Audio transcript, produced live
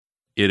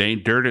It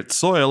Ain't Dirt, It's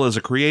Soil is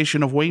a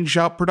creation of Wayne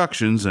Shop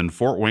Productions in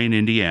Fort Wayne,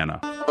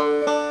 Indiana.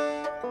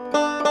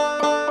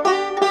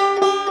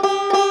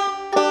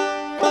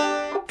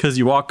 Because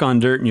you walk on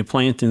dirt and you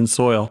plant in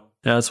soil.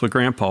 That's what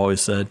Grandpa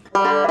always said.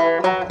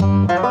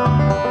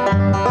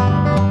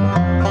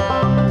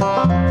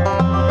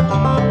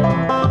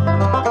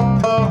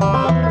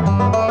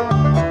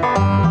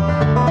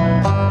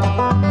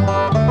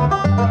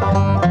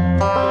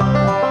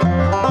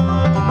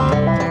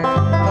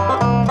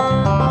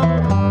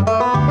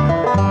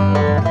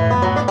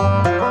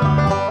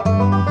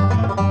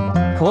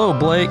 Hello,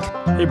 Blake.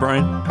 Hey,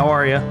 Brian. How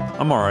are you?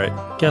 I'm all right.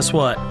 Guess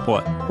what?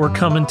 What? We're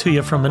coming to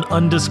you from an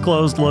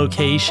undisclosed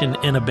location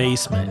in a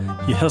basement.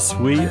 Yes,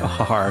 we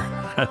are.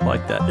 I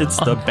like that. It's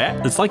the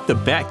bat. It's like the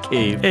Bat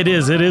Cave. It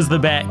is the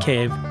Bat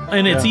Cave.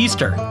 And it's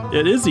Easter.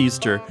 It is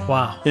Easter.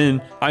 Wow.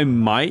 And I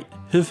might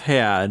have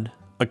had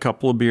a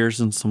couple of beers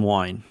and some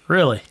wine.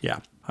 Really? Yeah.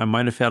 I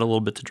might have had a little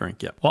bit to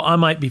drink, yeah. Well, I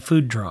might be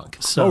food drunk.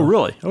 So. Oh,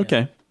 really?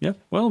 Okay. Yeah.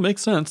 Well, it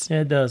makes sense.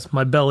 Yeah, it does.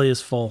 My belly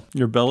is full.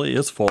 Your belly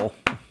is full.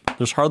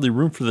 There's hardly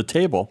room for the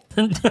table.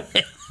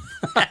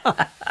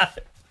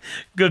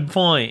 Good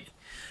point.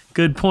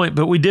 Good point.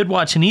 But we did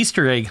watch an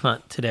Easter egg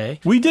hunt today.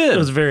 We did. It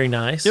was very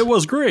nice. It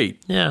was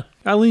great. Yeah.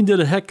 Eileen did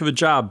a heck of a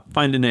job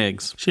finding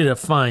eggs. She did a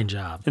fine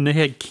job. And they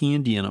had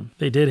candy in them.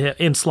 They did have,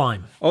 and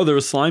slime. Oh, there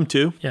was slime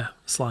too? Yeah,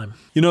 slime.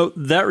 You know,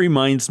 that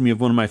reminds me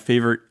of one of my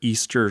favorite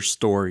Easter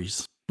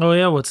stories. Oh,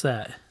 yeah, what's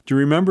that? Do you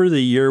remember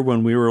the year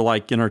when we were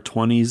like in our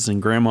 20s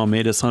and Grandma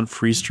made us hunt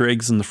Easter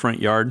eggs in the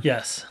front yard?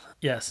 Yes.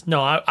 No,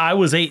 I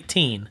was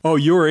 18. Oh,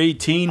 you were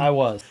 18? I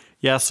was.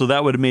 Yeah, so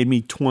that would have made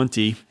me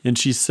 20. And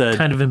she said...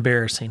 Kind of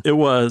embarrassing. It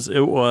was.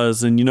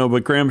 And you know,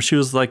 but Grandma, she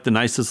was like the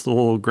nicest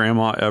little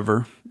grandma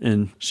ever.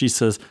 And she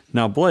says,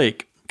 now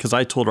Blake, because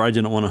I told her I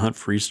didn't want to hunt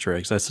for Easter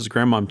eggs. I says,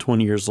 Grandma, I'm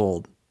 20 years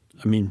old.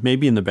 I mean,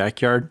 maybe in the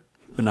backyard,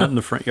 but not in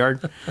the front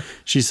yard.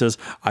 She says,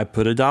 I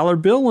put a dollar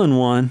bill in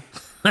one.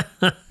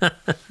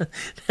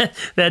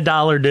 That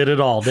dollar did it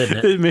all,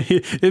 didn't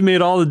it? It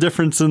made all the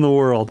difference in the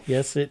world.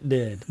 Yes, it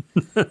did.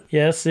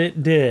 Yes,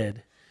 it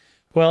did.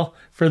 Well,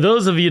 for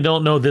those of you who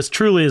don't know, this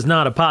truly is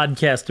not a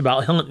podcast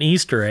about hunting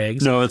Easter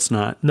eggs. No, it's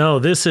not. No,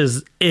 this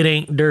is It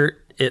Ain't Dirt,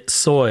 It's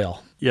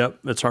Soil. Yep,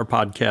 it's our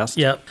podcast.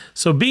 Yep.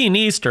 So being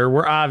Easter,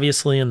 we're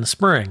obviously in the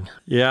spring.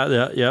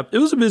 Yeah. It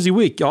was a busy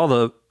week. All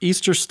the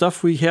Easter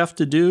stuff we have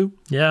to do.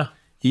 Yeah.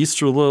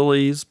 Easter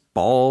lilies,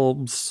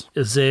 bulbs,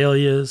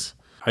 Azaleas.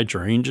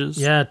 hydrangeas.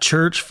 Yeah,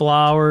 church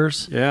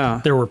flowers.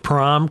 Yeah. There were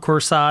prom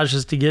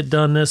corsages to get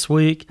done this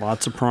week.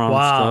 Lots of prom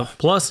Wow. stuff.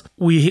 Plus,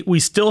 we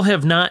still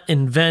have not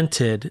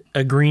invented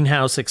a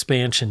greenhouse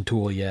expansion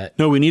tool yet.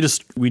 No, we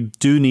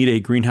do need a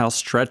greenhouse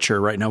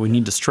stretcher right now. We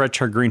need to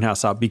stretch our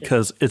greenhouse out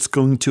because it's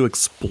going to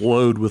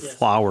explode with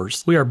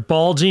flowers. We are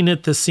bulging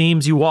at the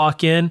seams. You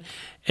walk in,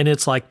 and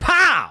it's like,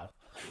 pow!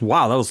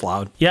 Wow, that was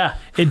loud. Yeah,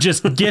 it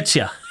just gets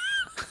you.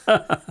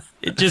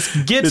 It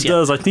just gets It you.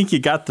 does. I think you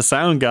got the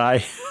sound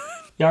guy.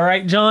 You all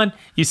right, John?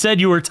 You said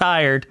you were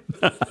tired.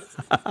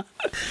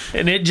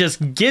 And it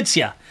just gets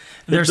you.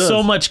 There's does.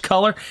 so much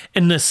color,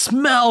 and the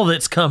smell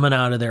that's coming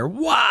out of there.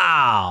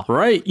 Wow.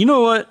 Right. You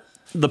know what?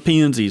 The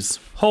pansies.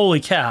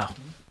 Holy cow.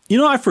 You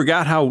know, I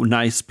forgot how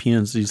nice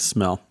pansies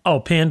smell. Oh,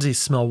 pansies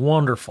smell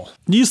wonderful.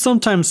 Do you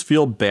sometimes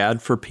feel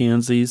bad for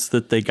pansies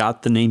that they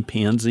got the name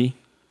pansy?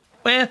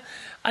 Well,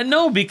 I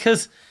know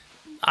because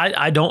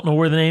I don't know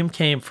where the name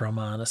came from,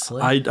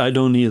 honestly. I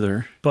don't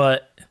either.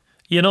 But,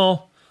 you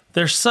know,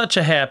 they're such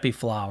a happy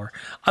flower.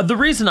 The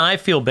reason I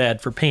feel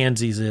bad for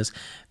pansies is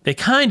they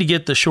kind of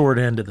get the short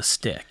end of the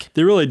stick.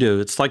 They really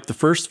do. It's like the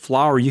first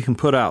flower you can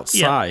put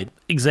outside.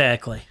 Yeah,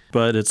 exactly.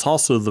 But it's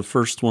also the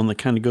first one that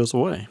kind of goes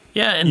away.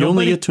 Yeah, and you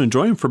only get to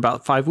enjoy them for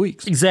about 5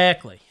 weeks.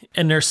 Exactly.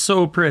 And they're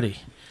so pretty.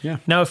 Yeah.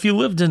 Now, if you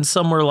lived in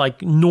somewhere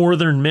like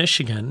northern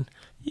Michigan,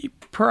 you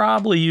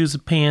probably use a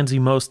pansy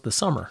most of the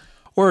summer.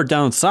 Or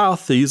down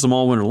south, they use them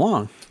all winter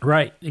long.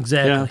 Right,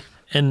 exactly. Yeah.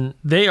 And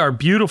they are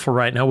beautiful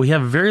right now. We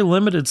have a very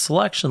limited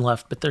selection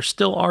left, but there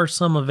still are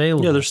some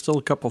available. Yeah, there's still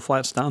a couple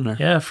flats down there.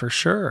 Yeah, for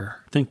sure.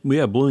 I think we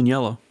have blue and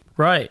yellow.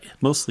 Right.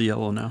 Mostly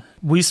yellow now.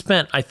 We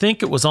spent, I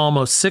think it was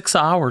almost 6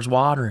 hours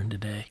watering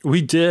today.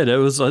 We did.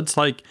 It's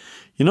like,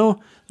 you know,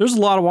 there's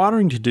a lot of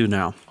watering to do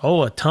now.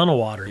 Oh, a ton of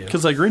watering.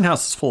 Because the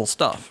greenhouse is full of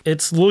stuff.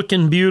 It's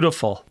looking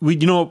beautiful. We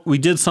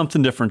did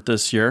something different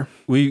this year.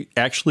 We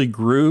actually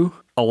grew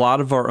a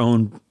lot of our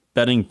own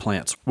bedding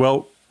plants.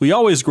 Well, we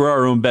always grow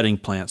our own bedding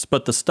plants,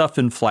 but the stuff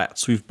in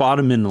flats, we've bought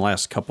them in the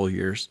last couple of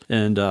years.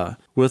 And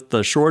with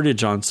the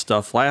shortage on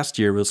stuff last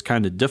year, it was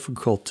kind of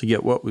difficult to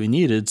get what we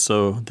needed.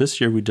 So this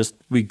year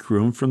we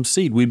grew them from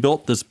seed. We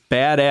built this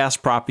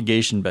badass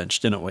propagation bench,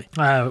 didn't we?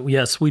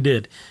 Yes, we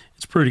did.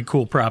 It's a pretty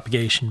cool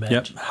propagation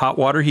bench. Yep. Hot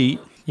water heat.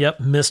 Yep.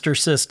 Mister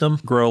system.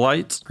 Grow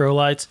lights.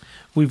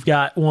 We've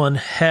got one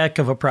heck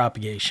of a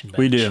propagation bench.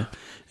 We do.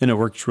 And it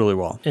works really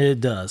well. It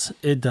does.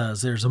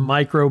 There's a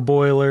micro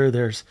boiler.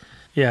 There's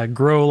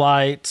grow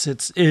lights.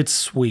 It's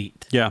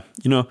sweet. Yeah.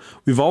 You know,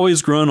 we've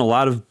always grown a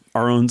lot of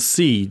our own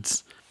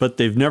seeds, but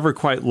they've never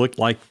quite looked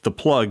like the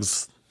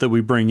plugs that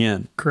we bring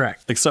in.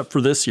 Correct. Except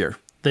for this year.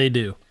 They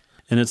do.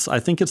 And I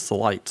think it's the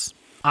lights.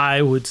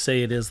 I would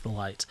say it is the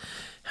lights.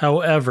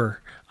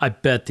 However, I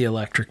bet the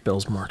electric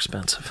bill's more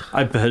expensive.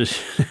 I bet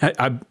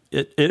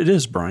it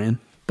is, Brian.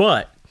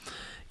 But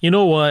you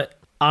know what?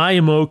 I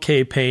am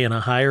okay paying a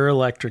higher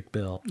electric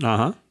bill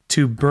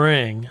to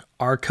bring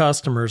our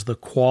customers the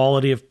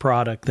quality of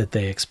product that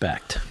they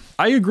expect.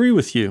 I agree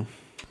with you.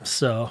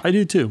 So I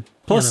do too.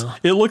 Plus,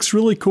 it looks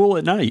really cool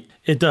at night.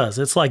 it does.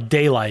 It's like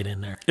daylight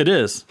in there. It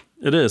is.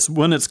 It is.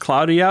 When it's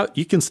cloudy out,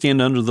 you can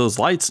stand under those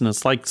lights, and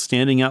it's like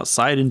standing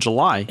outside in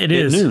July It at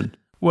is. noon.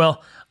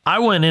 Well, I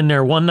went in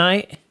there one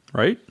night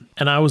Right?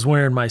 and I was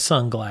wearing my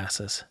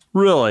sunglasses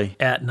Really?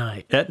 at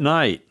night. At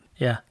night.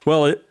 Yeah,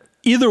 Well,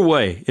 either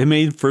way, it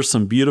made for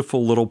some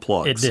beautiful little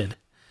plugs. it did.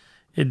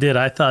 It did.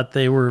 I thought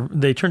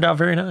they turned out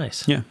very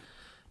nice. Yeah.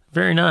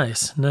 Very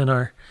nice. And then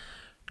our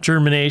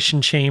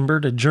germination chamber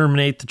to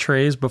germinate the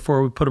trays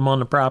before we put them on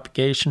the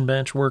propagation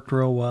bench worked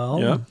real well.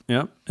 Yep.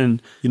 Yep.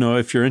 And,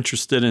 if you're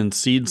interested in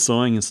seed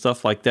sowing and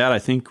stuff like that, I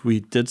think we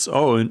did.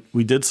 And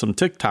we did some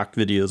TikTok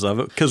videos of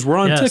it because we're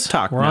on Yes,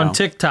 TikTok we're now. on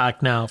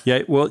TikTok now.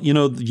 Yeah. Well,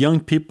 the young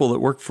people that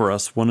work for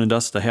us wanted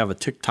us to have a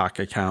TikTok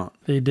account.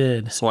 They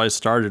did. So I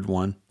started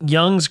one.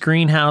 Young's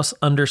Greenhouse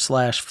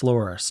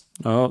 _florist.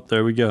 Oh,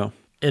 there we go.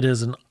 It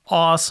is an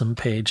awesome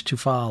page to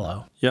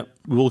follow. Yep.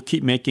 We'll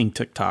keep making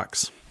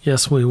TikToks.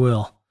 Yes, we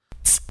will.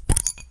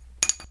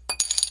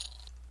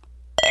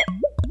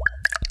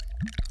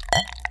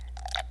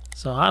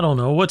 So I don't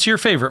know. What's your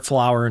favorite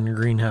flower in your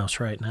greenhouse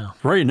right now?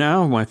 Right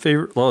now, my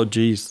favorite. Oh,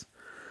 geez.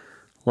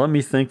 Let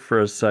me think for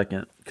a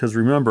second. Because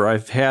remember,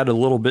 I've had a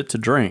little bit to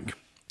drink.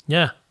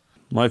 Yeah.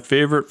 My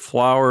favorite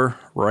flower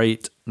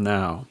right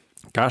now.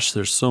 Gosh,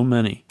 there's so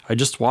many. I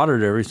just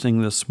watered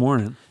everything this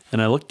morning and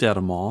I looked at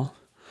them all.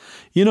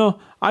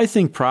 I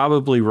think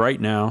probably right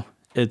now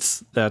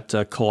it's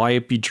that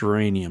calliope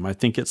geranium. I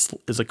think is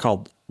it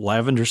called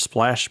Lavender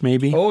Splash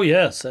maybe? Oh,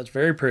 yes. That's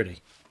very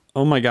pretty.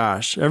 Oh my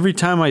gosh. Every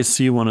time I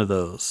see one of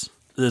those,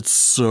 it's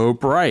so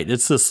bright.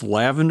 It's this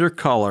lavender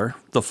color.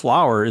 The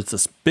flower is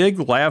this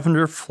big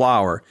lavender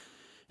flower.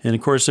 And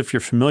of course, if you're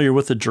familiar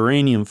with a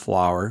geranium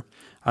flower,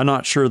 I'm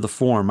not sure the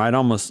form. An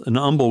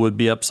umbel would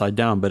be upside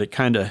down, but it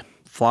kind of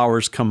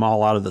flowers come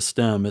all out of the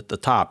stem at the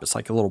top. It's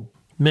like a little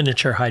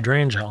Miniature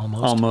hydrangea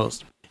almost.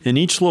 almost. And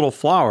each little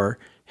flower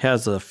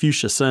has a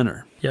fuchsia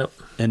center. Yep.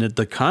 And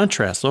the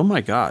contrast, oh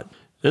my God,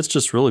 it's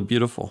just really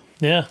beautiful.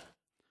 Yeah.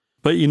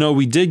 But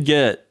we did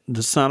get,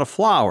 it's not a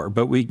flower,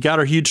 but we got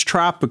our huge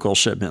tropical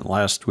shipment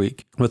last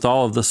week with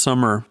all of the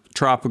summer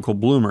tropical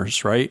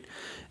bloomers, right?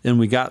 And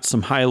we got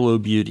some high-low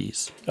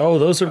beauties, Oh,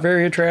 those are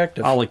very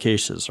attractive.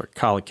 alocasias or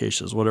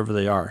colocaceas, whatever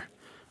they are,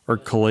 or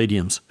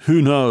caladiums.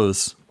 Who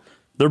knows?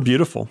 They're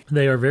beautiful.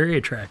 They are very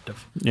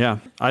attractive. Yeah,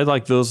 I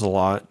like those a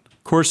lot.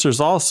 Of course,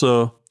 there's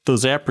also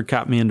those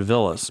apricot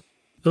mandavillas.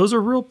 Those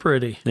are real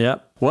pretty.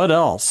 Yep. What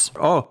else?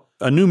 Oh,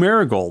 a new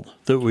marigold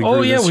that we grew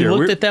Oh, yeah. this We year.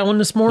 looked at that one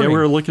this morning. Yeah, we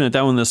were looking at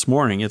that one this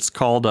morning. It's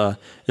called,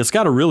 it's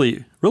got a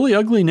really, really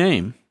ugly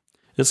name.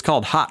 It's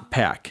called Hot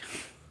Pack.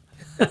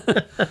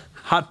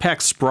 Hot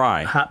Pack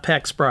Spry. Hot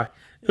Pack Spry.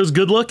 It was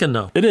good looking,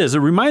 though. It is. It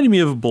reminded me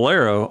of a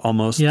bolero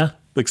almost. Yeah.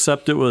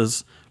 Except it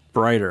was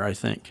brighter, I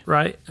think.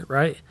 Right.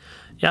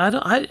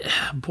 Yeah,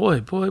 boy,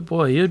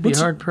 you'd be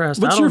hard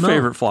pressed. What's I don't your know.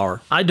 favorite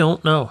flower? I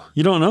don't know.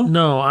 You don't know?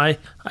 No, I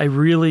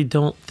really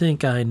don't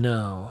think I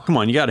know. Come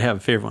on, you got to have a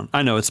favorite one.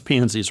 I know it's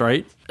pansies,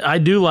 right? I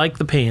do like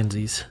the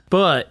pansies,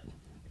 but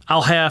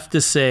I'll have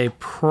to say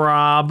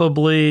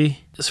probably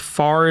as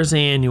far as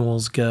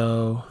annuals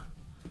go,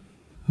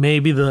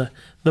 maybe the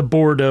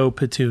Bordeaux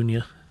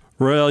petunia.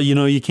 Well,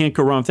 you can't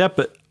go wrong with that,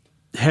 but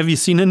have you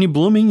seen any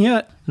blooming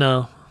yet?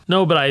 No,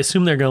 but I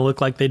assume they're going to look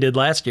like they did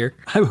last year.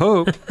 I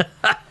hope.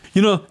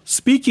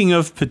 Speaking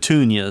of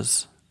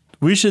petunias,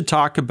 we should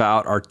talk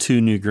about our 2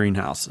 new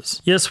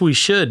greenhouses. Yes, we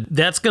should.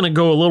 That's going to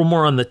go a little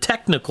more on the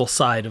technical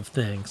side of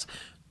things.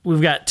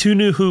 We've got 2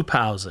 new hoop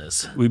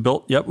houses. We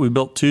built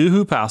 2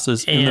 hoop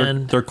houses,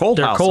 and they're cold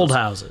houses. They're cold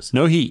houses.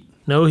 No heat.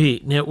 No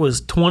heat. And it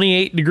was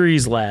 28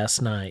 degrees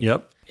last night.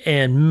 Yep.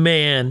 And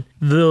man,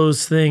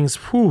 those things,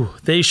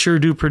 they sure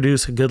do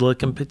produce a good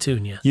looking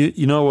petunia.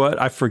 You know what?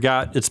 I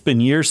forgot. It's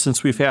been years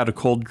since we've had a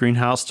cold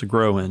greenhouse to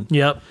grow in.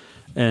 Yep.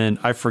 And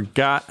I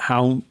forgot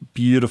how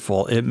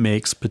beautiful it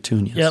makes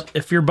petunias. Yep.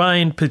 If you're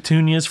buying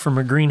petunias from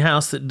a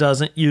greenhouse that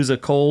doesn't use a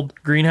cold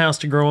greenhouse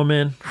to grow them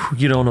in,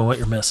 you don't know what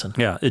you're missing.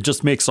 Yeah, it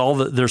just makes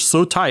they're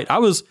so tight.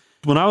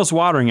 When I was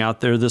watering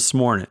out there this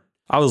morning,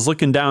 I was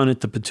looking down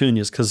at the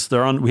petunias because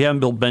we haven't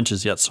built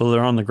benches yet, so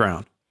they're on the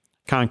ground,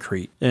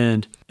 concrete.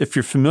 And if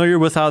you're familiar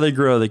with how they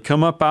grow, they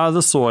come up out of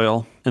the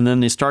soil and then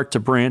they start to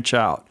branch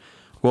out.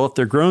 Well, if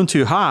they're grown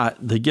too hot,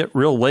 they get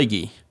real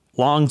leggy,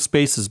 long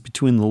spaces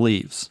between the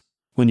leaves.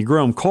 When you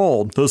grow them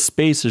cold, those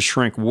spaces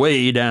shrink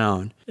way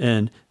down.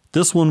 And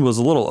this one was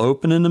a little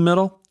open in the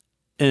middle,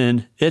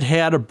 and it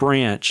had a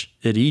branch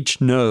at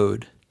each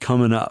node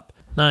coming up.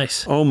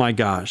 Nice. Oh my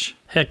gosh.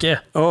 Heck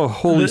yeah. Oh,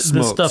 holy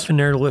smokes. The stuff in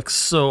there looks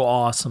so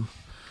awesome.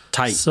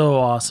 Tight. So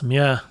awesome.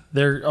 Yeah.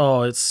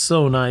 It's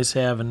so nice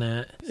having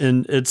that.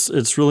 And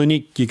it's really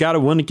neat. You got to,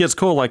 when it gets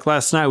cold, like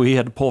last night, we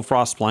had to pull a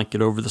frost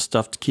blanket over the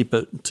stuff to keep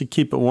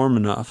it warm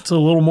enough. It's a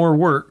little more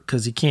work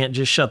because you can't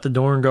just shut the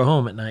door and go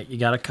home at night. You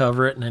got to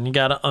cover it, and then you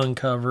got to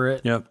uncover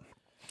it. Yep.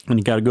 And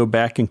you got to go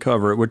back and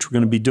cover it, which we're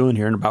going to be doing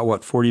here in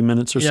about, 40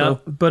 minutes or so?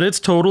 But it's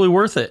totally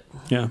worth it.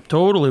 Yeah.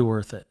 Totally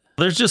worth it.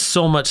 There's just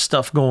so much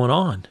stuff going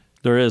on.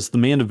 There is. The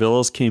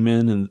Mandavillas came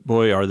in, and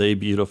boy, are they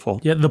beautiful.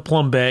 Yeah, the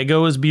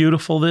Plumbago is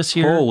beautiful this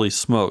year. Holy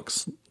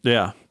smokes.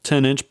 Yeah.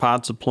 10-inch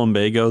pots of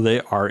Plumbago. They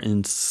are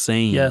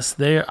insane. Yes,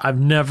 I've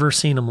never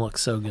seen them look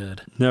so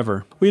good.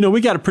 Never. Well, we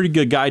got a pretty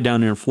good guy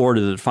down here in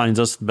Florida that finds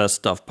us the best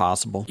stuff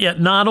possible. Yeah,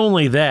 not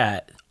only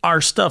that,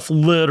 our stuff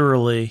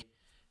literally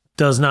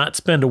does not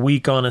spend a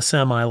week on a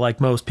semi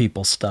like most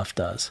people's stuff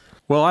does.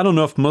 Well, I don't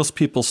know if most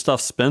people's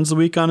stuff spends a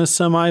week on a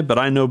semi, but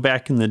I know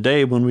back in the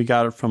day when we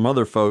got it from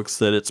other folks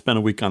that it spent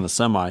a week on a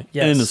semi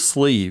in a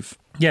sleeve.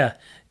 Yeah,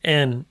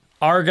 and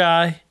our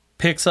guy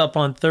picks up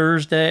on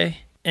Thursday,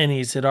 and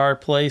he's at our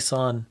place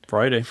on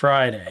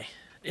Friday.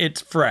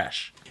 It's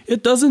fresh.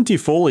 It doesn't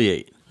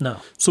defoliate.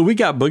 No. So we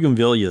got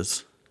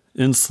bougainvilleas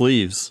in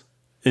sleeves,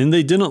 and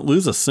they didn't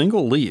lose a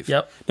single leaf.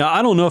 Yep. Now,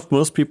 I don't know if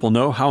most people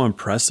know how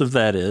impressive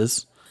that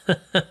is,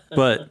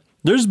 but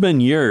there's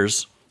been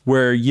years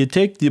where you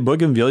take the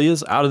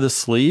bougainvilleas out of the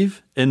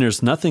sleeve and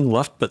there's nothing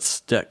left but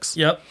sticks.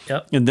 Yep.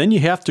 And then you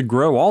have to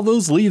grow all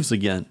those leaves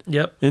again.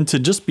 Yep. And to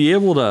just be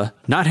able to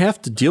not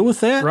have to deal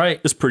with that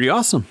Right. is pretty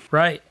awesome.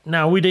 Right.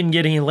 Now, we didn't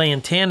get any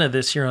lantana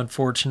this year,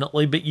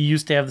 unfortunately, but you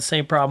used to have the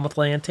same problem with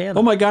lantana.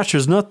 Oh my gosh,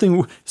 there's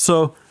nothing.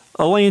 So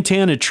a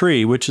lantana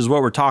tree, which is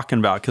what we're talking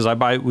about, because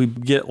we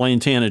get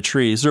lantana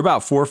trees. They're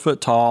about 4 foot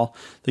tall.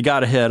 They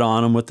got a head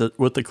on them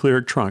with the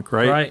cleared trunk,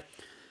 right? Right.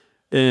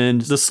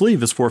 And the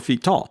sleeve is 4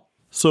 feet tall.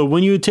 So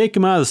when you would take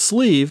them out of the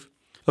sleeve,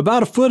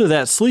 about a foot of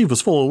that sleeve was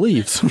full of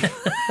leaves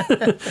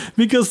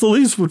because the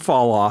leaves would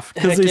fall off.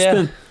 Because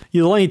the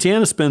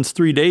lantana spends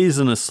 3 days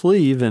in a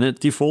sleeve and it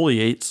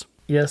defoliates.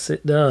 Yes,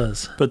 it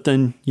does. But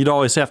then you'd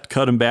always have to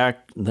cut them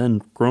back and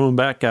then grow them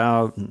back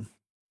out. You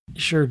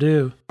sure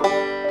do.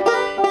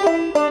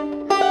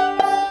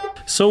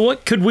 So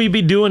what could we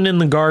be doing in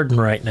the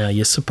garden right now,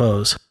 you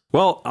suppose?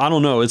 Well, I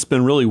don't know. It's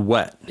been really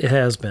wet. It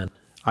has been.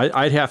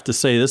 I'd have to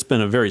say this has been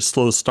a very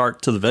slow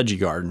start to the veggie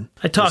garden.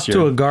 I talked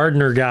to a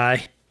gardener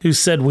guy who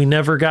said we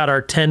never got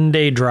our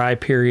 10-day dry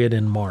period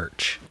in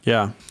March.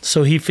 Yeah.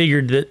 So he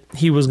figured that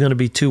he was going to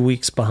be 2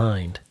 weeks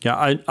behind.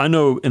 Yeah, I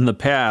know in the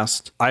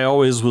past, I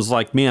always was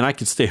like, man, I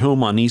could stay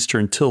home on Easter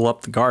and till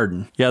up the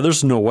garden. Yeah,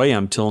 there's no way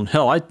I'm tilling.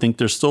 Hell, I think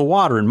there's still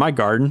water in my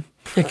garden.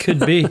 It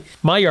could be.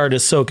 My yard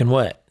is soaking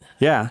wet.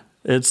 Yeah,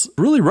 it's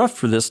really rough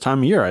for this time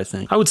of year, I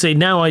think. I would say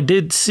now I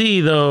did see,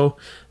 though,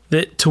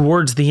 that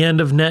towards the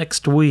end of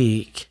next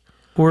week,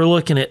 we're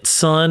looking at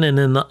sun and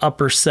in the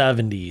upper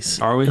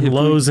 70s. Are we? And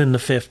lows in the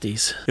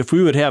 50s. If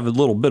we would have a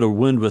little bit of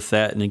wind with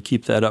that and then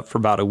keep that up for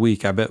about a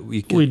week, I bet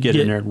we could get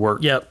in there and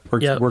work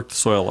the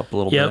soil up a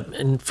little bit. Yep,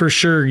 and for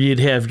sure you'd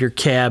have your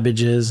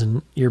cabbages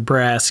and your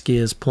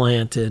brassicas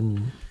planted.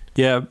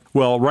 Yeah,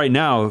 well, right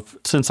now,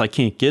 since I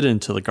can't get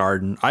into the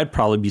garden, I'd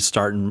probably be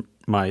starting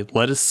my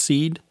lettuce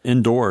seed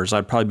indoors.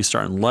 I'd probably be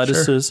starting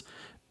lettuces,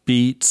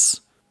 beets,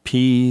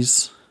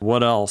 peas.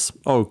 What else?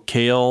 Oh,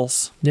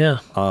 kales. Yeah.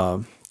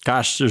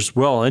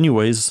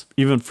 Anyways,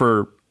 even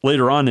for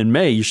later on in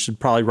May, you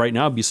should probably right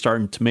now be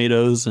starting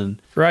tomatoes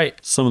and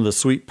some of the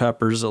sweet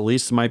peppers. At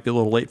least it might be a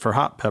little late for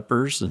hot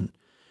peppers. And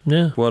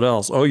what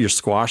else? Oh, your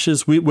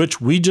squashes,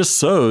 which we just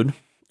sowed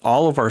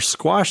all of our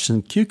squash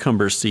and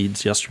cucumber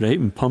seeds yesterday,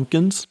 and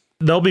pumpkins.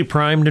 They'll be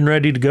primed and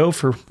ready to go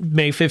for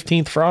May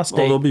 15th frost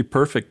date. Oh, they'll be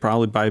perfect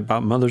probably by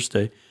about Mother's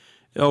Day.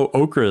 Oh,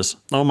 okras.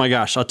 Oh my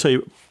gosh, I'll tell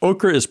you,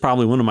 okra is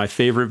probably one of my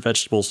favorite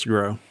vegetables to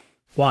grow.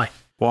 Why?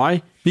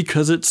 Why?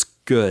 Because it's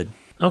good.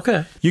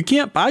 Okay. You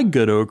can't buy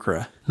good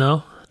okra.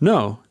 No?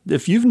 No.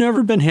 If you've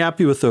never been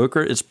happy with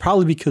okra, it's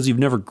probably because you've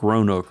never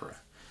grown okra.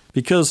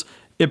 Because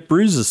it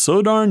bruises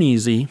so darn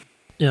easy.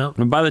 Yeah.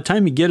 And by the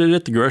time you get it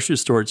at the grocery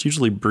store, it's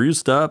usually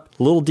bruised up,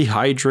 a little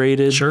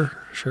dehydrated. Sure.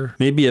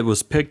 Maybe it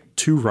was picked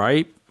too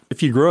ripe.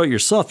 If you grow it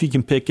yourself, you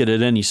can pick it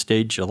at any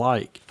stage you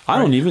like. I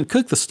don't even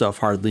cook the stuff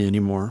hardly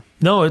anymore.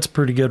 No, it's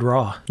pretty good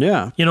raw.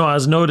 Yeah. You know, I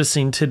was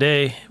noticing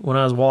today when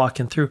I was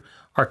walking through,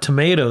 our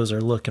tomatoes are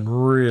looking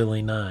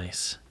really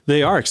nice.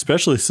 They are,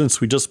 especially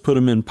since we just put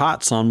them in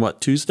pots on,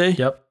 Tuesday?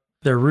 Yep.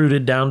 They're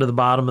rooted down to the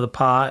bottom of the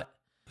pot.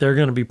 They're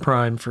going to be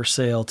primed for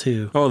sale,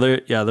 too. Oh,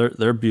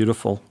 they're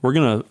beautiful. We're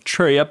going to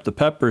tray up the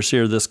peppers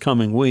here this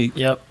coming week.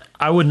 Yep.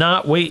 I would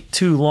not wait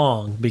too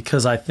long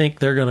because I think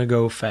they're going to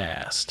go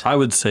fast. I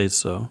would say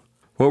so.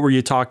 What were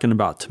you talking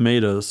about?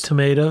 Tomatoes?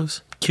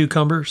 Tomatoes.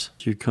 Cucumbers.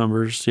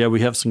 Yeah,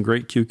 we have some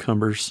great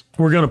cucumbers.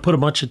 We're going to put a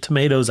bunch of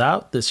tomatoes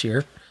out this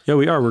year. Yeah,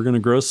 we are. We're going to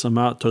grow some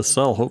out to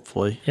sell,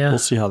 hopefully. Yeah. We'll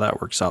see how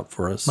that works out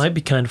for us. Might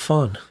be kind of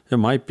fun. It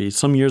might be.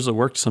 Some years it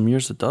works, some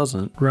years it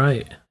doesn't.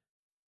 Right.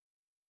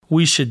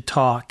 We should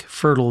talk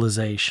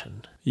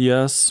fertilization.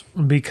 Yes.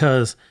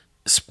 Because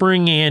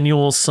spring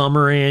annuals,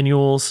 summer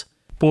annuals,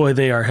 Boy,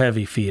 they are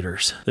heavy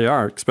feeders. They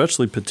are,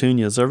 especially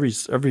petunias. Every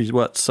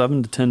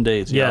 7 to 10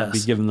 days, you ought to be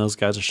Yes. giving those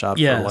guys a shot of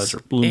Yes. fertilizer.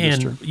 Bloom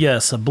and booster.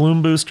 yes, a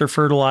bloom booster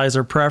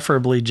fertilizer,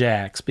 preferably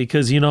Jax,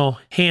 because,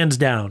 hands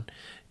down,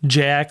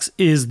 Jax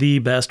is the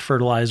best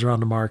fertilizer on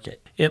the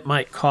market. It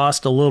might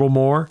cost a little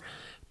more,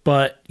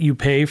 but you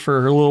pay for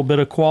a little bit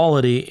of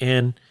quality,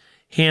 and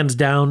hands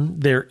down,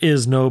 there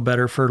is no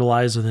better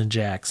fertilizer than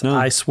Jax. No.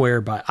 I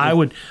swear by. I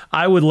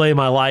would lay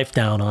my life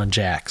down on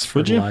Jax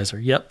Would you? fertilizer.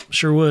 Yep,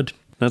 sure would.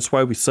 That's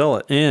why we sell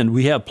it, and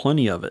we have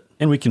plenty of it,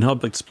 and we can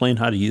help explain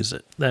how to use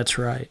it. That's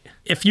right.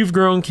 If you've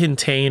grown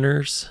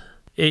containers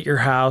at your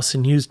house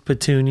and used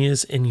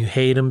petunias and you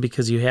hate them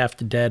because you have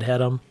to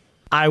deadhead them,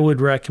 I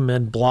would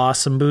recommend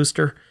Blossom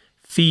Booster.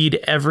 Feed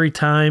every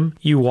time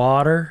you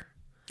water.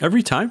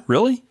 Every time?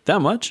 Really?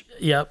 That much?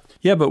 Yep.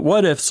 Yeah, but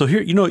what if? So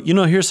here,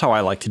 here's how I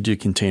like to do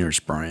containers,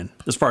 Brian,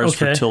 as far as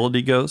Okay.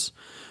 fertility goes,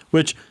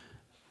 which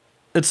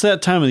it's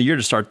that time of the year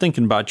to start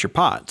thinking about your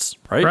pots,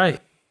 right? Right.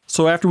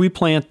 So after we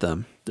plant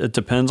them, it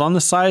depends on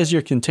the size of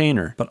your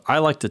container, but I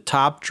like to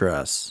top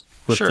dress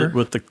with, Sure.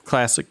 with the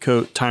classic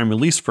coat time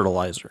release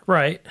fertilizer.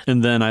 Right.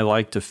 And then I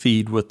like to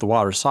feed with the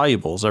water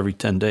solubles every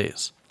 10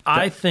 days.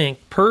 I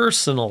think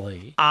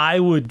personally, I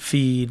would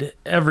feed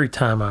every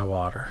time I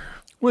water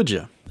Would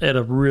you? at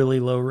a really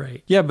low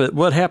rate. Yeah, but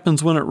what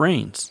happens when it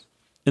rains?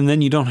 And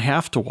then you don't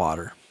have to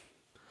water.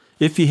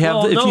 If you have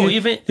Well, the, if no, you,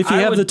 even- if you I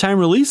have the would- time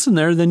release in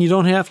there, then you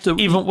don't have to.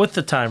 Even with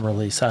the time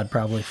release, I'd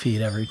probably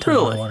feed every time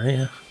Really? I water.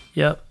 Yeah.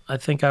 Yep. I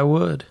think I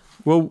would.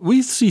 Well,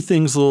 we see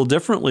things a little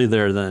differently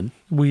there then.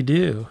 We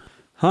do.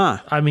 Huh?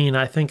 I mean,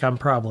 I think I'm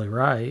probably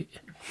right.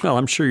 Well,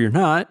 I'm sure you're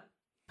not.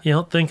 You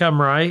don't think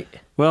I'm right?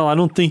 Well, I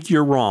don't think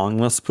you're wrong.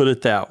 Let's put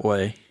it that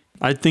way.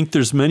 I think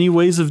there's many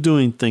ways of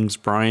doing things,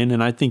 Brian,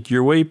 and I think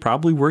your way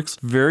probably works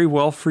very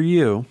well for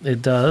you.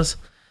 It does.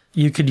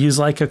 You could use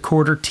like a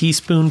 1/4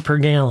 teaspoon per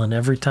gallon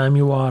every time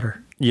you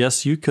water,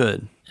 Yes, you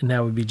could. and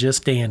that would be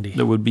just dandy.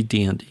 That would be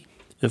dandy.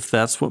 If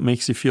that's what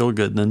makes you feel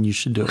good, then you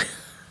should do it.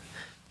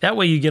 That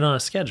way you get on a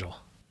schedule.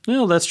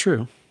 Well, that's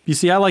true. You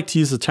see, I like to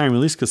use the time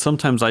release because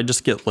sometimes I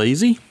just get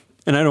lazy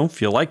and I don't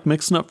feel like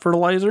mixing up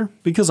fertilizer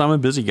because I'm a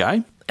busy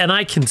guy. And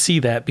I can see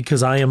that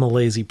because I am a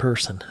lazy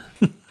person.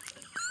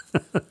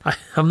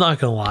 I'm not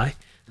going to lie.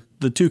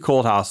 The 2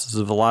 cold houses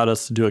have allowed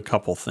us to do a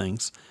couple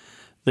things.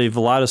 They've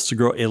allowed us to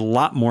grow a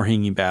lot more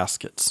hanging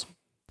baskets.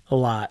 A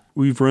lot.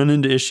 We've run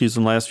into issues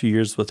in the last few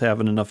years with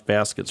having enough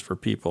baskets for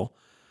people.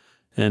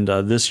 And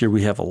this year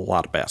we have a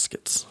lot of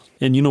baskets.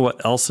 And you know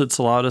what else it's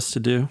allowed us to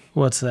do?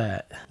 What's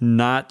that?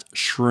 Not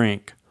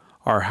shrink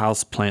our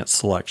houseplant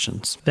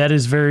selections. That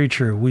is very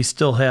true. We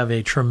still have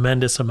a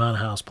tremendous amount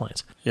of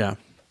houseplants. Yeah.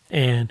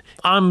 And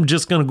I'm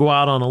just going to go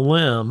out on a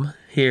limb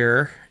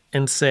here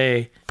and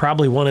say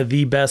probably one of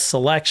the best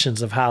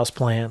selections of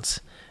houseplants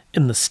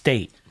in the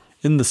state.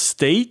 In the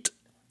state,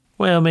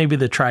 Well, maybe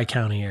the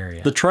Tri-County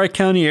area. the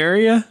Tri-County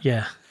area,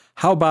 Yeah.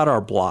 how about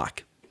our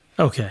block?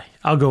 Okay.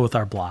 I'll go with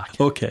our block.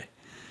 Okay.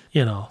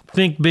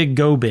 Think big,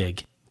 go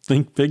big.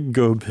 Think big,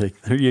 go big.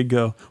 There you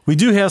go. We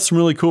do have some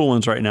really cool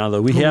ones right now,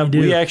 though. We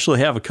do. actually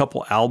have a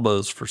couple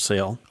albos for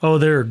sale. Oh,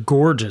 they're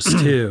gorgeous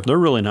too. They're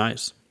really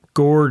nice.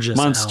 Gorgeous.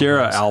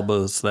 Monstera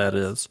albums. albos, that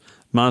is.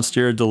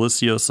 Monstera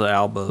deliciosa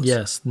albos.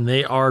 Yes, and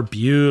they are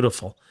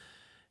beautiful.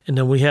 And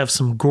then we have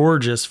some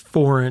gorgeous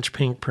 4-inch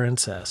pink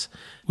princess.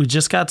 We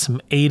just got some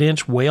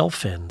 8-inch whale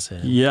fins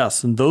in.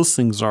 Yes, and those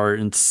things are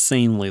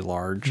insanely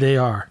large. They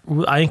are.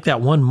 I think that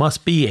one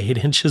must be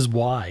 8 inches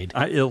wide.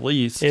 At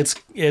least.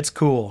 It's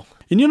cool.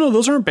 And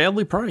those aren't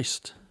badly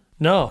priced.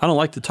 No. I don't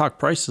like to talk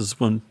prices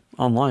when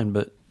online,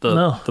 but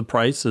the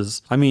price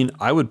is,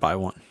 I would buy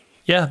one.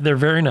 Yeah, they're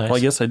very nice. Well,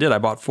 I guess I did. I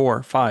bought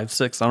 4, 5,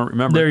 6. I don't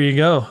remember. There you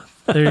go.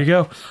 There you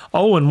go.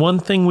 Oh, and one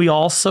thing we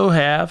also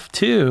have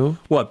too,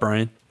 What,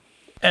 Brian?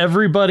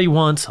 everybody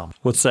wants them.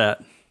 What's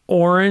that?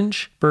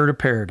 Orange bird of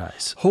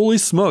paradise. Holy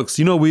smokes.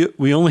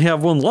 We only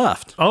have one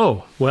left.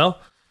 Oh, well,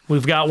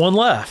 we've got one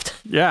left.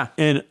 Yeah.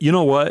 And you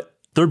know what?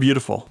 They're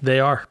beautiful. They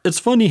are. It's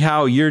funny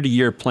how year to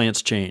year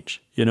plants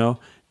change,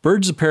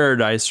 Birds of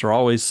paradise are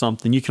always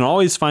something. You can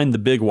always find the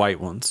big white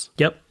ones.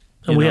 Yep.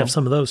 And You we know? have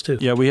some of those too.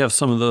 Yeah, we have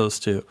some of those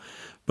too.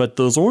 But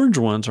those orange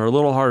ones are a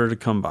little harder to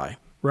come by.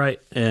 Right.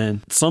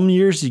 And some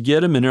years you get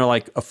them and they're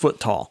like a foot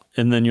tall.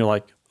 And then you're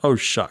like, oh,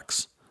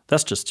 shucks,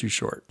 that's just too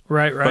short.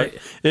 Right, right.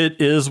 But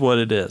it is what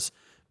it is.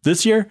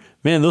 This year,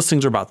 man, those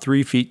things are about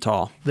 3 feet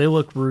tall. They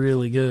look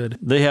really good.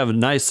 They have a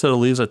nice set of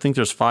leaves. I think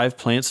there's 5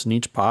 plants in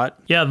each pot.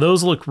 Yeah,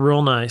 those look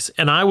real nice.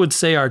 And I would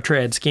say our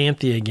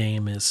Tradscanthia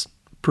game is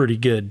pretty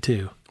good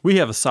too. We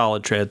have a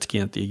solid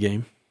Tradscanthia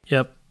game.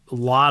 Yep. A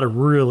lot of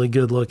really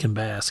good looking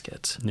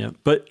baskets. Yeah,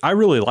 but I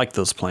really like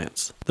those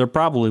plants. They're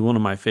probably one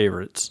of my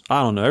favorites.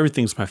 I don't know.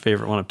 Everything's my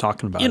favorite when I'm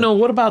talking about it.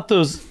 What about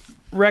those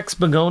Rex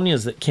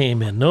begonias that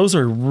came in. Those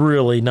are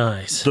really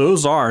nice.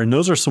 Those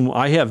are some,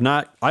 I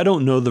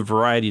don't know the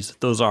varieties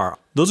that those are.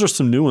 Those are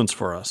some new ones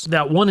for us.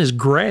 That one is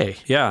gray.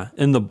 Yeah,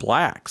 and the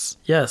blacks.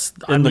 Yes.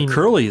 And the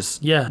curlies.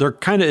 Yeah.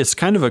 It's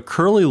kind of a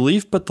curly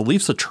leaf, but the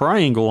leaf's a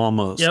triangle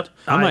almost. Yep.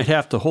 I might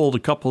have to hold a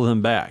couple of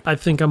them back. I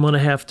think I'm going to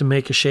have to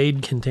make a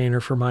shade container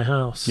for my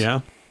house.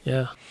 Yeah.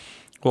 Yeah.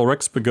 Well,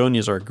 Rex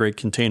begonias are a great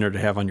container to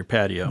have on your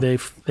patio.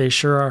 They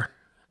sure are.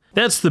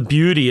 That's the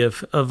beauty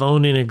of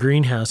owning a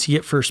greenhouse. You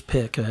get first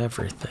pick of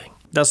everything.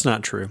 That's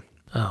not true.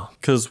 Oh.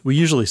 Because we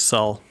usually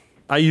sell.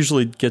 I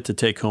usually get to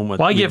take home what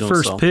Well, I we get don't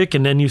first sell. pick,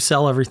 and then you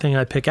sell everything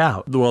I pick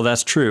out. Well,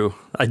 that's true.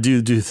 I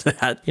do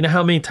that. You know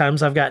how many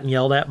times I've gotten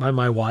yelled at by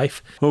my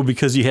wife? Oh,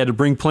 because you had to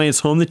bring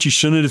plants home that you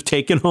shouldn't have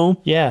taken home?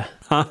 Yeah.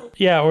 Huh?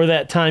 Yeah, or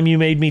that time you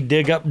made me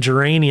dig up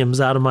geraniums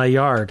out of my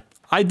yard.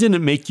 I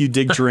didn't make you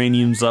dig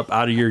geraniums up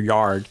out of your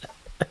yard.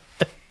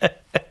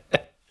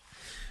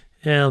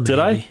 Yeah, Did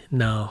I?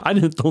 No. I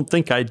don't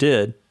think I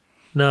did.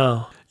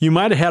 No. You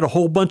might have had a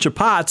whole bunch of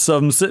pots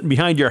of them sitting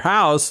behind your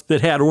house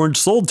that had orange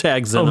sold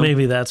tags in Oh, them.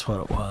 maybe that's what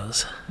it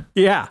was.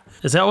 Yeah.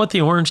 Is that what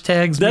the orange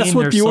tags mean? That's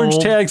what They're the orange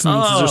sold? tags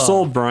means is they're Oh,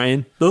 sold,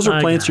 Brian. Those are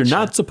I plants you're gotcha.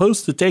 not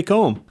supposed to take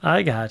home.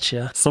 I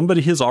gotcha.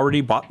 Somebody has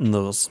already bought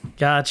those.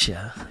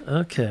 Gotcha.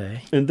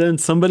 Okay. And then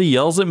somebody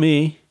yells at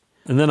me,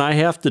 and then I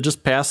have to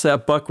just pass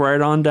that buck right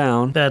on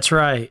down. That's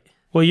right.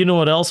 Well, you know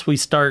what else we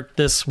start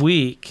this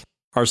week?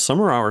 Our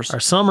summer hours. Our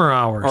summer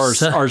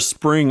hours. Our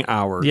spring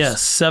hours. Yes,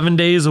 7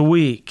 days a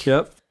week.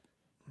 Yep.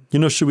 You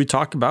know, should we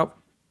talk about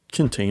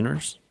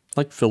containers?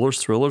 Like fillers,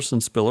 thrillers,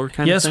 and spiller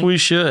kind of Yes, thing? we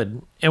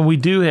should. And we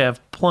do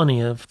have plenty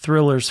of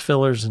thrillers,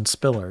 fillers, and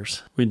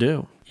spillers. We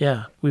do.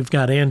 Yeah. We've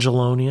got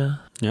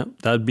Angelonia. Yep.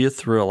 That'd be a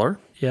thriller.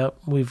 Yep.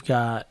 We've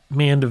got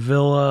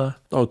Mandevilla,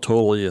 Oh,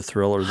 totally a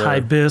thriller there.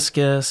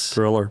 hibiscus.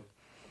 Thriller.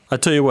 I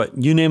tell you what,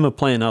 you name a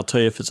plant and I'll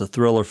tell you if it's a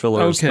thriller, filler,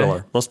 or Okay.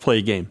 spiller. Let's play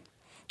a game.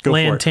 Go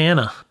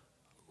Lantana,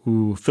 for it.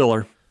 Ooh,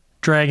 filler.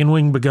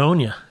 dragonwing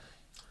begonia.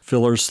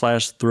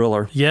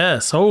 Filler/thriller.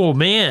 Yes. Oh,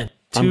 man.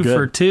 I'm 2 good.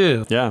 for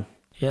 2. Yeah.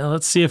 Yeah,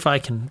 let's see if I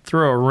can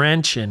throw a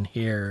wrench in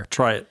here.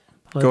 Try it.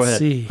 Go Let's ahead.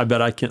 see. I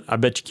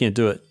bet you can't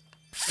do it.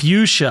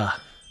 Fuchsia.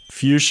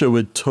 Fuchsia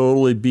would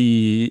totally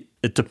be,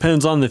 it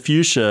depends on the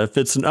fuchsia. If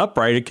it's an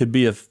upright, it could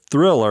be a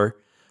thriller.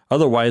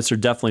 Otherwise, they're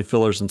definitely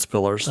fillers and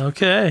spillers.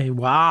 Okay.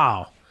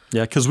 Wow.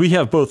 Yeah, because we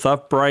have both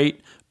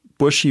upright,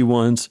 bushy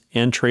ones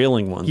and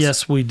trailing ones.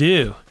 Yes, we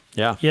do.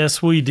 Yeah.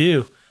 Yes, we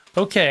do.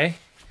 Okay.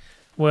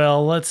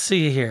 Well, let's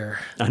see here.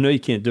 I know you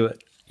can't do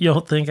it. You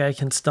don't think I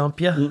can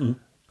stump you?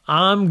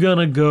 I'm going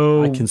to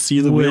go I can see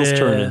the wheels with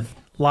turning.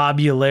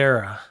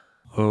 Lobulera.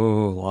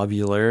 Oh,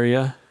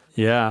 lobularia.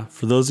 Yeah.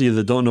 For those of you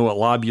that don't know what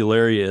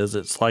lobularia is,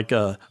 it's like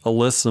a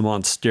alyssum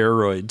on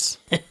steroids.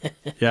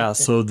 Yeah.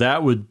 So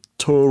that would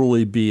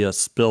totally be a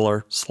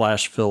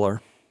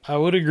spiller/filler. I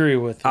would agree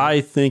with you.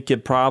 I think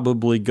it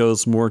probably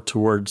goes more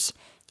towards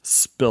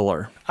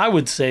spiller. I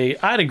would say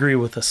I'd agree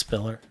with a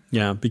spiller.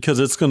 Yeah, because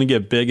it's going to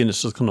get big and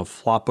it's just going to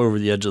flop over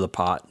the edge of the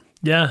pot.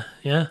 Yeah,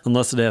 yeah,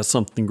 Unless it has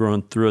something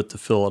growing through it to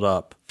fill it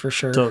up. for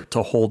sure.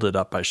 To hold it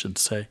up, I should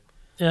say.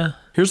 Yeah.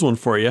 Here's one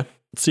for you.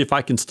 Let's see if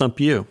I can stump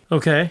you.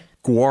 Okay.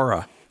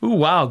 Guara. Ooh,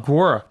 wow,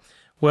 Guara.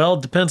 Well,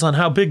 it depends on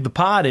how big the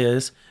pot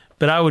is,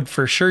 but I would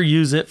for sure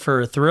use it for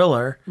a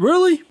thriller.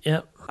 Really?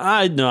 Yep.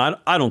 I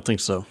don't think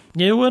so.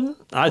 You wouldn't?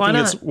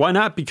 Why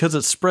not? Because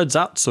it spreads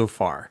out so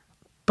far.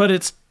 But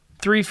it's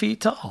 3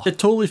 feet tall. It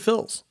totally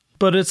fills.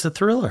 But it's a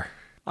thriller.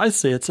 I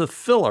say it's a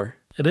filler.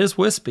 It is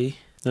wispy.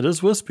 It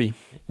is wispy.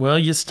 Well,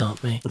 you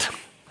stumped me.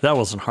 That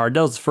wasn't hard.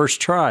 That was the first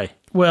try.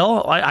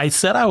 Well, I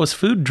said I was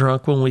food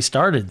drunk when we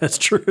started. That's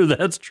true.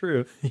 That's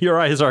true. Your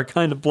eyes are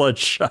kind of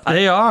bloodshot.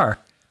 They are.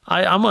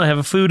 I'm going to have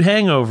a food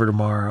hangover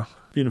tomorrow.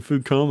 Being a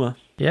food coma.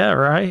 Yeah,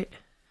 right.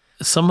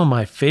 Some of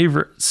my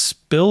favorite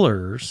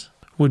spillers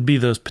would be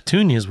those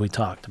petunias we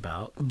talked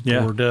about.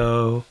 Yeah.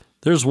 Bordeaux.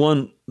 There's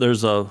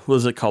a, what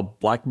is it called?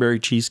 Blackberry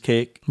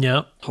cheesecake.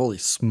 Yep. Holy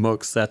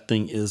smokes, that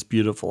thing is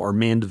beautiful. Or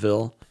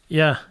Mandeville.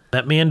 Yeah,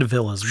 that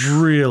Mandeville is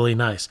really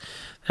nice.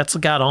 That's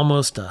got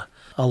almost a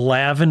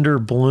lavender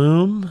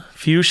bloom,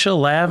 fuchsia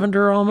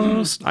lavender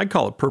almost. I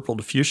call it purple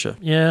to fuchsia.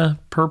 Yeah,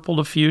 purple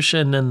to fuchsia,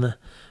 and then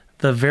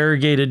the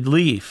variegated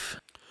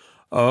leaf.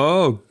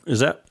 Oh,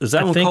 is that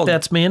I one think called?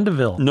 that's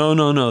Mandeville.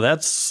 No.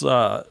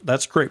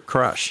 That's Grape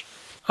Crush.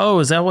 Oh,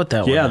 is that what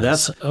that Yeah, one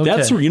is?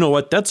 that's you know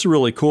what? That's a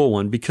really cool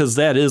one because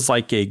that is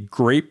like a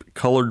grape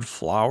colored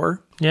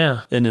flower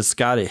Yeah. and it's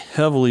got a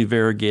heavily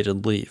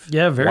variegated leaf.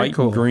 Yeah, very white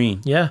cool. and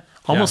green. Yeah,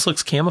 almost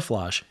looks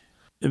camouflage.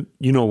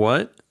 You know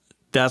what?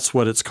 That's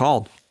what it's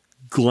called.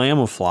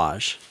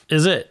 Glamouflage.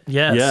 Is it?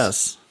 Yes.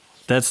 Yes.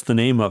 That's the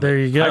name of it. There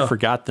you go. I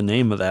forgot the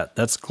name of that.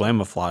 That's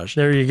glamouflage.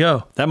 There you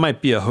go. That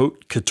might be a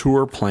haute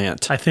couture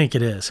plant. I think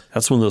it is.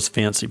 That's one of those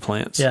fancy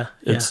plants. Yeah,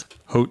 It's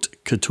haute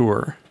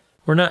couture.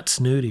 We're not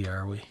snooty,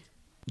 are we?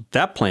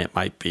 That plant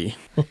might be.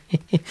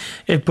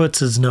 It puts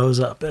his nose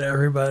up at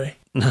everybody.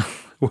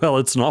 Well,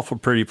 it's an awful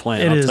pretty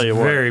plant. It I'll is tell you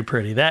what. very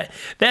pretty. That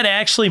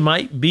actually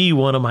might be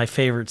one of my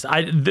favorites.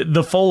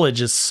 The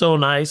foliage is so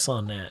nice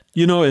on that.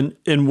 You know,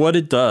 and what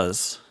it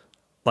does,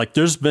 Like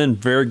there's been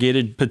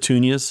variegated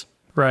petunias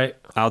Right.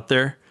 out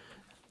there.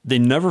 They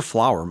never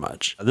flower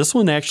much. This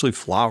one actually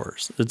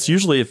flowers. It's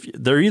usually if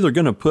they're either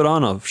going to put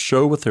on a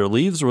show with their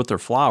leaves or with their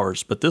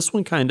flowers, but this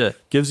one kind of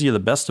gives you the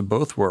best of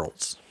both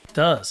worlds.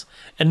 Does.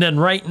 And then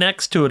right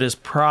next to it is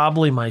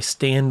probably my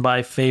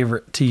standby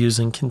favorite to use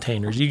in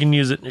containers. You can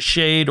use it in the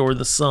shade or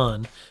the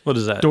sun. What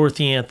is that?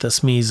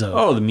 Dorothianthus meso.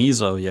 Oh, the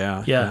meso,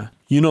 yeah. Yeah.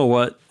 You know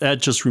what? That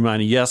just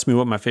reminded you asked me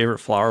what my favorite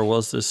flower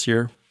was this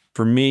year.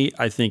 For me,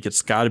 I think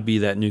it's got to be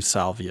that new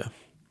salvia.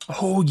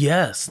 Oh,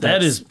 yes.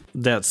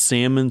 That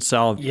salmon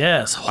salvia.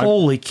 Yes.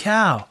 Holy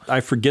cow. I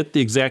forget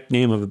the exact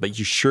name of it, but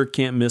you sure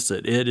can't miss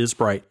it. It is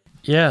bright.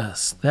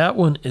 Yes. That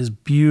one is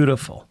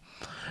beautiful.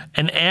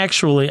 And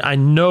actually, I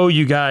know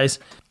you guys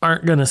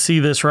aren't going to see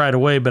this right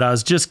away, but I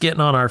was just getting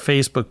on our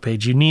Facebook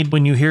page. You need,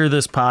 when you hear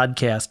this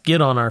podcast,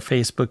 get on our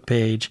Facebook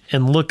page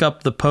and look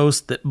up the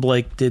post that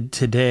Blake did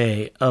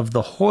today of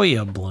the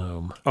Hoya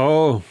bloom,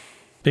 Oh,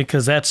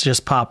 because that's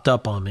just popped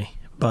up on me.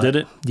 But, did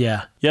it?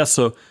 Yeah. Yeah,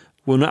 so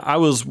when I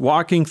was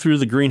walking through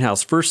the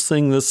greenhouse first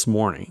thing this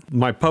morning,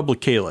 my public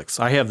calyx,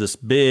 I have this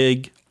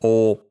big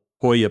old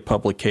Hoya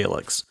public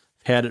calyx,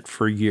 had it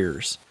for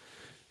years,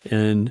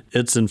 and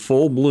it's in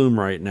full bloom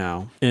right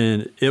now.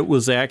 And it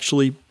was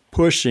actually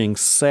pushing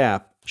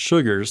sap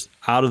sugars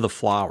out of the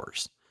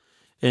flowers.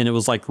 And it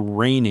was like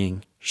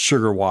raining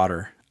sugar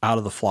water out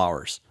of the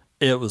flowers.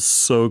 It was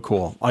so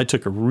cool. I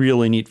took a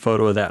really neat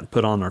photo of that and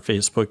put on our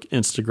Facebook,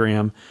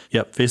 Instagram.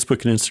 Yep,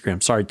 Facebook and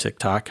Instagram. Sorry,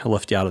 TikTok. I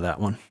left you out of that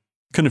one.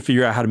 Couldn't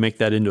figure out how to make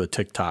that into a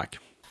TikTok.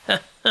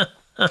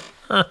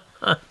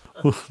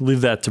 We'll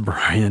leave that to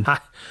Brian.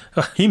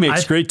 He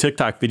makes great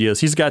TikTok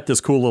videos. He's got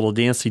this cool little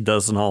dance he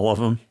does in all of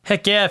them.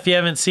 Heck yeah, if you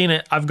haven't seen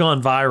it, I've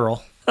gone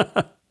viral.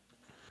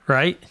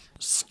 Right?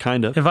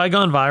 Kind of. Have I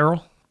gone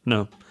viral?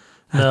 No.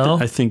 No?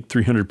 I think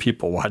 300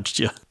 people watched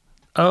you.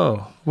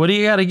 Oh, what do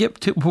you got to get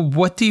to?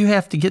 What do you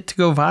have to get to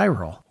go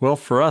viral? Well,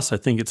 for us, I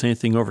think it's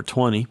anything over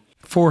 20.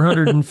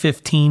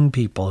 415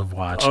 people have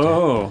watched it.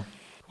 Oh.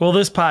 Well,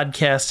 this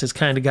podcast has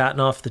kind of gotten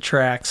off the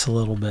tracks a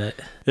little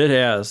bit. It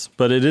has,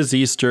 but it is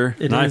Easter.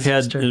 I've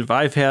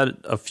had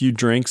a few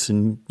drinks,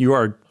 and you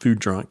are food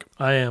drunk.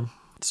 I am.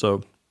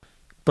 So,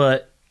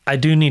 but I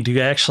do need to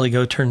actually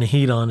go turn the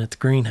heat on at the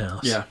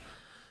greenhouse. yeah.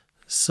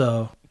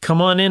 So come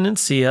on in and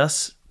see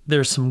us.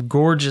 There's some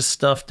gorgeous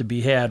stuff to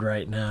be had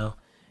right now.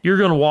 You're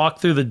going to walk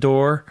through the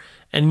door,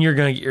 and you're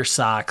going to get your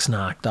socks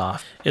knocked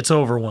off. It's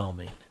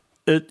overwhelming.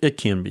 It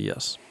can be,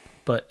 yes.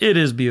 But it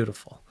is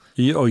beautiful.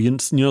 You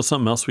know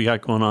something else we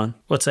got going on?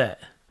 What's that?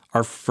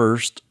 Our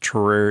first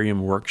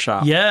terrarium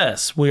workshop.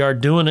 Yes, we are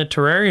doing a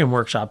terrarium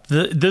workshop.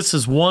 This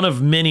is one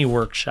of many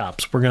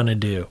workshops we're going to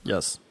do.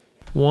 Yes.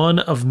 One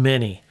of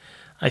many.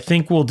 I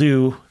think we'll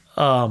do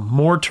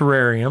more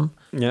terrarium.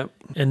 Yep.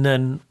 And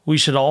then we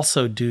should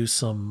also do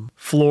some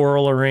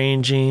floral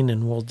arranging,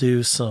 and we'll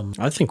do some...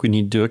 I think we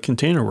need to do a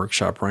container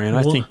workshop, Ryan.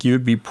 I think you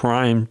would be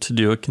primed to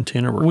do a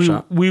container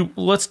workshop.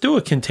 Let's do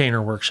a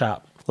container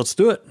workshop. Let's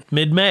do it.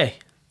 Mid-May.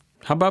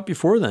 How about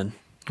before then?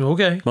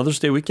 Okay. Mother's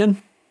Day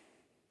weekend?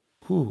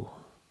 Ooh.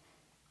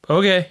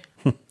 Okay.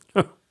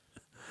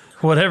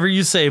 Whatever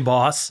you say,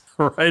 boss.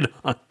 Right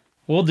on.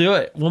 We'll do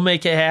it. We'll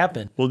make it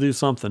happen. We'll do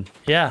something.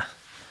 Yeah.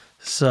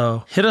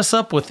 So hit us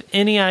up with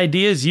any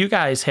ideas you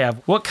guys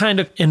have. What kind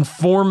of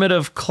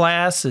informative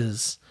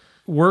classes,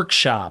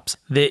 workshops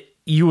that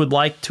you would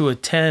like to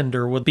attend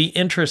or would be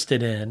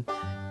interested in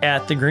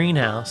at the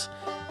greenhouse.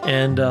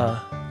 And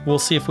we'll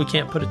see if we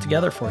can't put it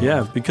together for you.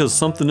 Yeah, because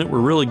something that we're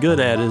really good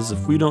at is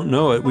if we don't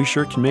know it, we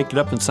sure can make it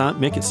up and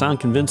make it sound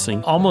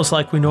convincing. Almost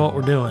like we know what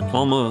we're doing.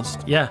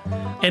 Almost. Yeah.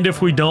 And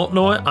if we don't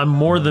know it, I'm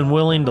more than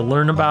willing to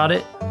learn about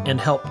it and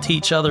help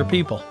teach other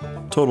people.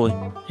 Totally.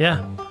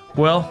 Yeah.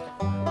 Well,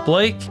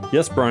 Blake,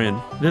 Yes,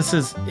 Brian. this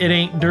is It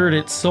Ain't Dirt,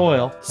 It's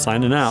Soil.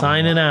 Signing out.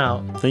 Signing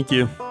out. Thank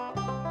you.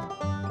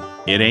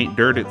 It Ain't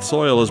Dirt, It's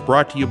Soil is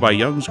brought to you by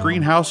Young's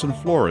Greenhouse and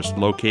Florist,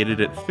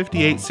 located at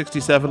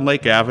 5867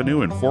 Lake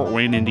Avenue in Fort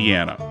Wayne,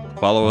 Indiana.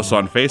 Follow us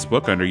on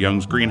Facebook under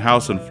Young's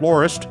Greenhouse and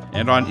Florist,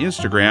 and on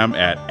Instagram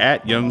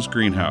at Young's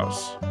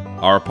Greenhouse.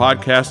 Our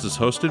podcast is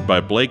hosted by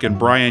Blake and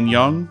Brian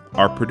Young.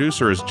 Our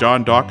producer is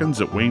John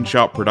Dawkins at Wayne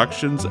Shop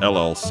Productions,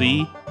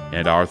 LLC,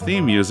 and our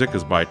theme music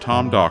is by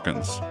Tom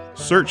Dawkins.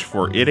 Search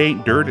for It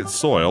Ain't Dirt, It's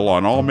Soil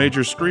on all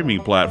major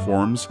streaming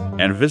platforms,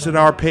 and visit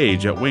our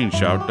page at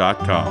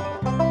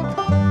wayneshout.com.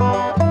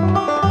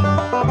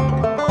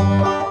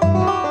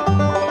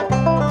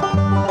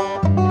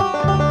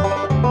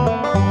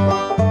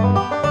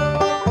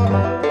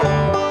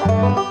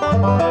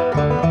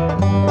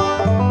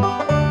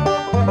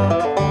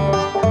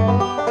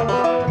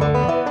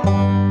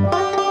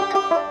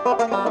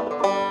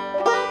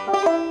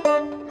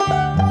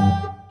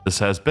 This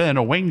has been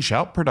a Wayne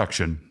Shout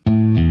production.